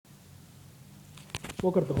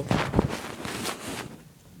Boker Tov.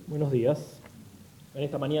 Buenos días. En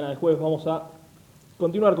esta mañana del jueves vamos a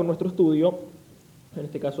continuar con nuestro estudio, en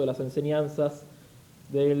este caso de las enseñanzas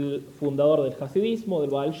del fundador del hasidismo, del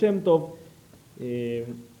Baal Shem Tov,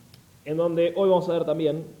 en donde hoy vamos a ver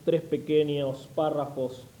también 3 pequeños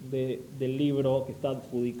párrafos del libro que está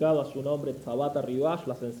adjudicado a su nombre, Tzavaat haRivash,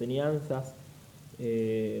 las enseñanzas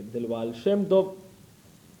del Baal Shem Tov.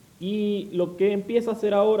 Y lo que empieza a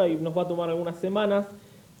hacer ahora, y nos va a tomar algunas semanas,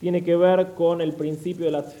 tiene que ver con el principio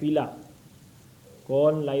de la tefilá,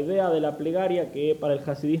 con la idea de la plegaria que para el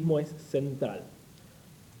hasidismo es central.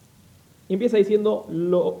 Y empieza diciendo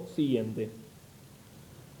lo siguiente: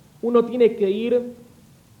 uno tiene que ir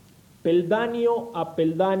peldaño a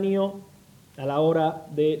peldaño a la hora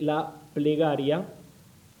de la plegaria,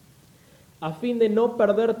 a fin de no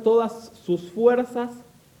perder todas sus fuerzas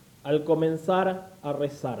al comenzar a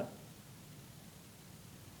rezar.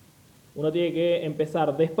 Uno tiene que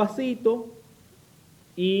empezar despacito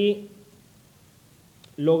y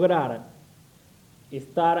lograr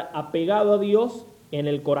estar apegado a Dios en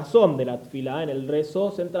el corazón de la tefilá, en el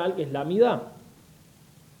rezo central, que es la amidá.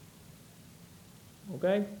 ¿Ok?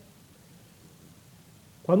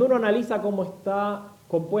 Cuando uno analiza cómo está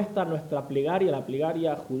compuesta nuestra plegaria, la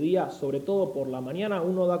plegaria judía, sobre todo por la mañana,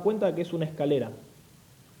 uno da cuenta de que es una escalera.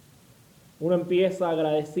 Uno empieza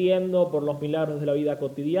agradeciendo por los milagros de la vida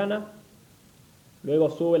cotidiana, luego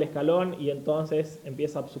sube el escalón y entonces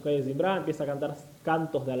empieza a psucar y zimbra, empieza a cantar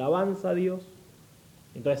cantos de alabanza a Dios,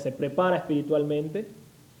 entonces se prepara espiritualmente,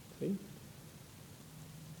 ¿sí?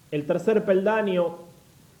 El tercer peldaño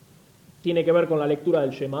tiene que ver con la lectura del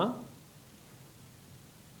Shema.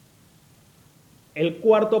 El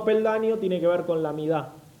cuarto peldaño tiene que ver con la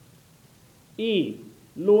amidá. Y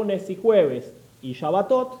lunes y jueves y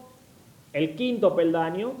Shabbatot, el quinto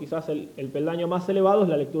peldaño, quizás el peldaño más elevado, es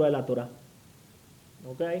la lectura de la Torá.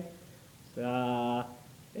 ¿Ok? O sea,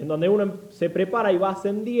 en donde uno se prepara y va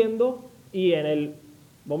ascendiendo, y en el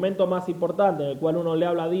momento más importante en el cual uno le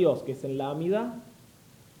habla a Dios, que es en la amidá,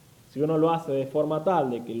 si uno lo hace de forma tal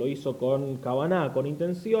de que lo hizo con kavaná, con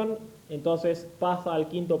intención, entonces pasa al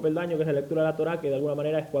quinto peldaño, que es la lectura de la Torá, que de alguna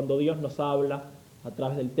manera es cuando Dios nos habla a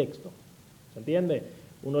través del texto. ¿Se entiende?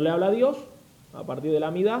 Uno le habla a Dios a partir de la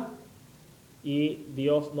amidá, y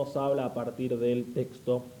Dios nos habla a partir del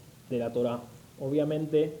texto de la Torá.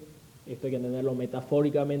 Obviamente, esto hay que entenderlo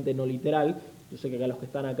metafóricamente, no literal. Yo sé que acá los que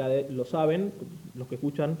están acá lo saben, los que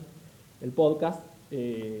escuchan el podcast,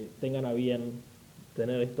 tengan a bien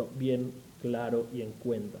tener esto bien claro y en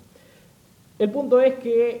cuenta. El punto es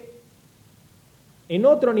que en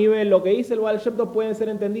otro nivel, lo que dice el Baal Shem Tov puede ser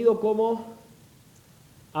entendido como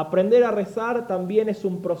aprender a rezar también es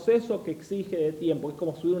un proceso que exige de tiempo, es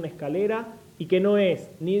como subir una escalera y que no es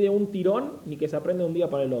ni de un tirón ni que se aprende de un día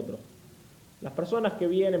para el otro. Las personas que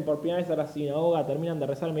vienen por primera vez a la sinagoga, terminan de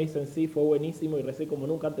rezar, me dicen sí, fue buenísimo y recé como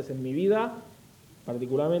nunca antes en mi vida.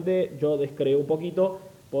 Particularmente yo descreo un poquito,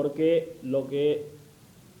 porque lo que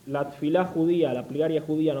la tefilá judía, la plegaria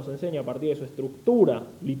judía nos enseña a partir de su estructura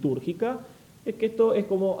litúrgica es que esto es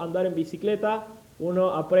como andar en bicicleta.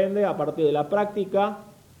 Uno aprende a partir de la práctica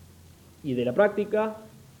y de la práctica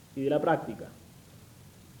y de la práctica.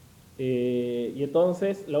 Y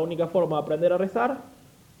entonces la única forma de aprender a rezar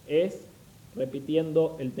es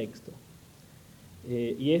repitiendo el texto.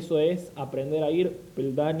 Y eso es aprender a ir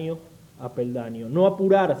peldaño a peldaño. No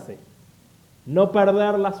apurarse, no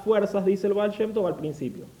perder las fuerzas, dice el Baal Shem Tov, al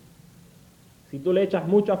principio. Si tú le echas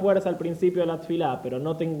mucha fuerza al principio de la tefilá, pero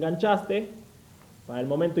no te enganchaste, para el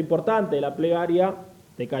momento importante de la plegaria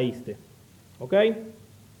te caíste. ¿Ok?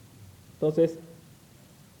 Entonces,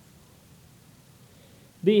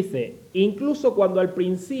 dice, incluso cuando al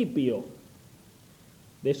principio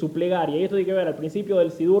de su plegaria, y esto tiene que ver al principio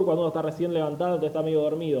del sidur, cuando uno está recién levantado, entonces está medio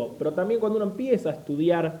dormido, pero también cuando uno empieza a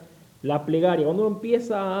estudiar la plegaria, cuando uno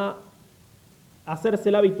empieza a hacerse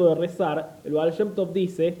el hábito de rezar, el Baal Shem Tov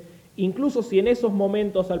dice, incluso si en esos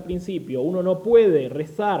momentos al principio uno no puede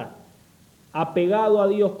rezar apegado a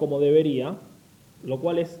Dios como debería, lo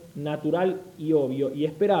cual es natural y obvio y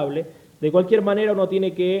esperable, de cualquier manera uno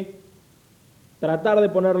tiene que tratar de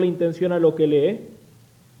ponerle intención a lo que lee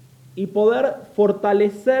y poder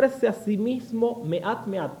fortalecerse a sí mismo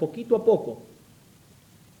meat, poquito a poco,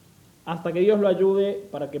 hasta que Dios lo ayude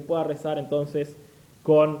para que pueda rezar entonces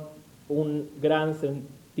con un gran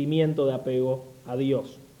sentimiento de apego a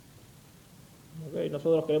Dios. ¿Okay?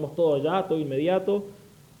 Nosotros queremos todo ya, todo inmediato.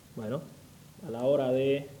 Bueno, a la hora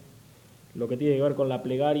de lo que tiene que ver con la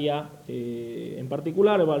plegaria en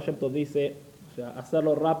particular, el Baal Shem Tov dice, o sea,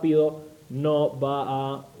 hacerlo rápido no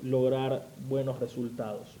va a lograr buenos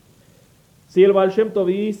resultados. Si el Baal Shem Tov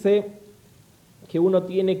dice que uno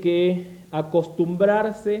tiene que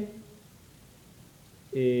acostumbrarse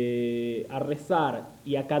a rezar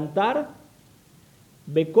y a cantar,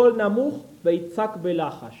 Bekol Namuj Beitzak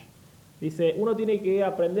Belahash. Dice, uno tiene que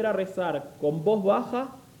aprender a rezar con voz baja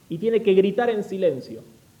y tiene que gritar en silencio.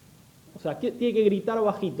 O sea, tiene que gritar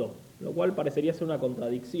bajito, lo cual parecería ser una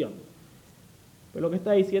contradicción. Pero lo que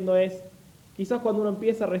está diciendo es, quizás cuando uno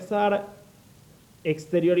empieza a rezar,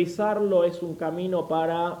 exteriorizarlo es un camino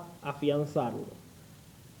para afianzarlo.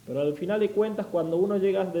 Pero al final de cuentas, cuando uno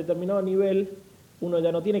llega a determinado nivel, uno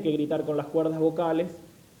ya no tiene que gritar con las cuerdas vocales,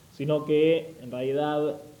 sino que en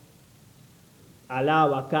realidad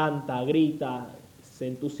alaba, canta, grita, se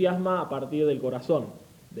entusiasma a partir del corazón,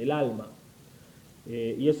 del alma.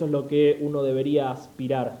 Y eso es lo que uno debería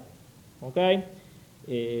aspirar. ¿Ok?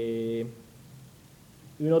 Y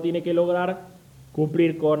uno tiene que lograr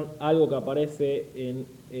cumplir con algo que aparece en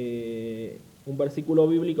un versículo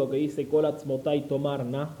bíblico que dice Kolatz motai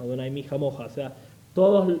tomarna, Adonai mi jamoja. O sea,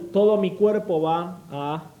 todo mi cuerpo va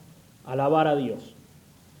a alabar a Dios.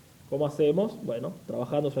 ¿Cómo hacemos? Bueno,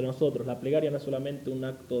 trabajando sobre nosotros. La plegaria no es solamente un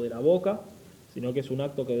acto de la boca, sino que es un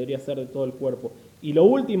acto que debería ser de todo el cuerpo. Y lo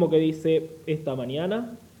último que dice esta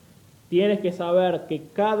mañana, tienes que saber que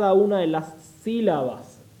cada una de las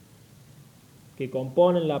sílabas que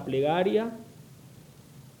componen la plegaria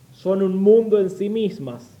son un mundo en sí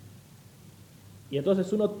mismas. Y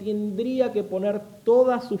entonces uno tendría que poner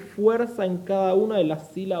toda su fuerza en cada una de las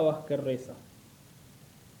sílabas que reza.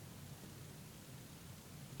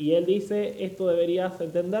 Y él dice, esto deberías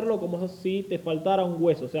entenderlo como si te faltara un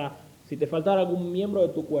hueso, o sea, si te faltara algún miembro de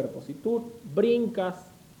tu cuerpo. Si tú brincas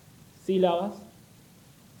sílabas,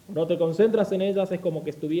 no te concentras en ellas, es como que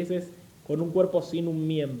estuvieses con un cuerpo sin un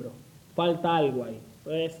miembro. Falta algo ahí.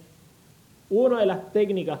 Entonces, una de las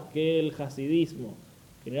técnicas que el hasidismo,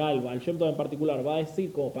 en general, el Shem Tov en particular, va a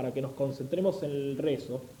decir como para que nos concentremos en el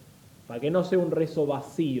rezo, para que no sea un rezo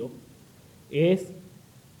vacío, es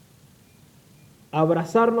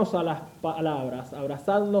abrazarnos a las palabras,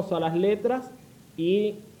 abrazarnos a las letras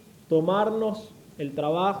y tomarnos el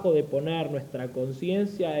trabajo de poner nuestra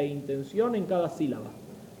conciencia e intención en cada sílaba,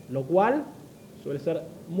 lo cual suele ser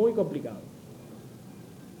muy complicado.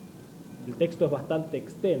 El texto es bastante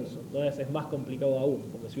extenso, entonces es más complicado aún,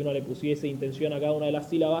 porque si uno le pusiese intención a cada una de las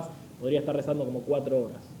sílabas, podría estar rezando como 4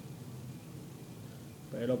 horas.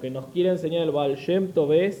 Pero lo que nos quiere enseñar el Baal Shem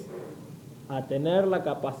Tov es a tener la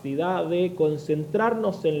capacidad de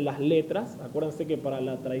concentrarnos en las letras. Acuérdense que para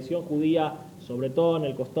la tradición judía, sobre todo en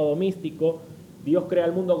el costado místico, Dios crea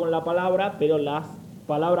el mundo con la palabra, pero las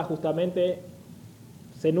palabras justamente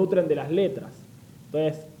se nutren de las letras.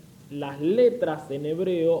 Entonces, las letras en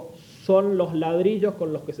hebreo son los ladrillos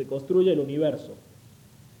con los que se construye el universo.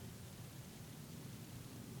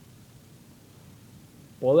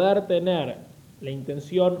 Poder tener la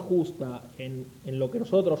intención justa en lo que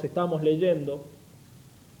nosotros estamos leyendo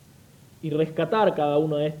y rescatar cada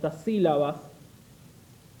una de estas sílabas,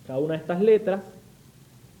 cada una de estas letras,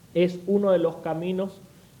 es uno de los caminos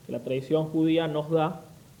que la tradición judía nos da,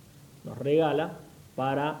 nos regala,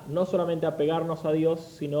 para no solamente apegarnos a Dios,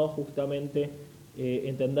 sino justamente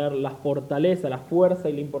entender la fortaleza, la fuerza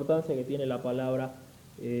y la importancia que tiene la palabra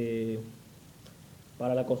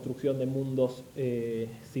para la construcción de mundos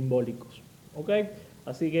simbólicos. ¿Ok?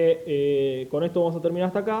 Así que con esto vamos a terminar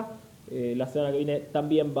hasta acá. La semana que viene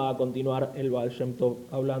también va a continuar el Baal Shem Tov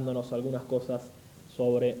hablándonos algunas cosas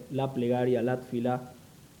sobre la plegaria, la tefilá,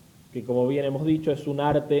 que como bien hemos dicho es un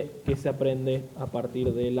arte que se aprende a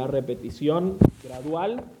partir de la repetición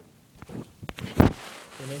gradual,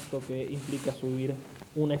 en esto que implica subir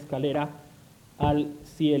una escalera al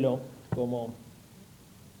cielo, como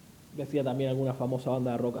decía también alguna famosa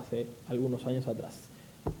banda de rock hace algunos años atrás.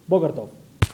 Boker Tov.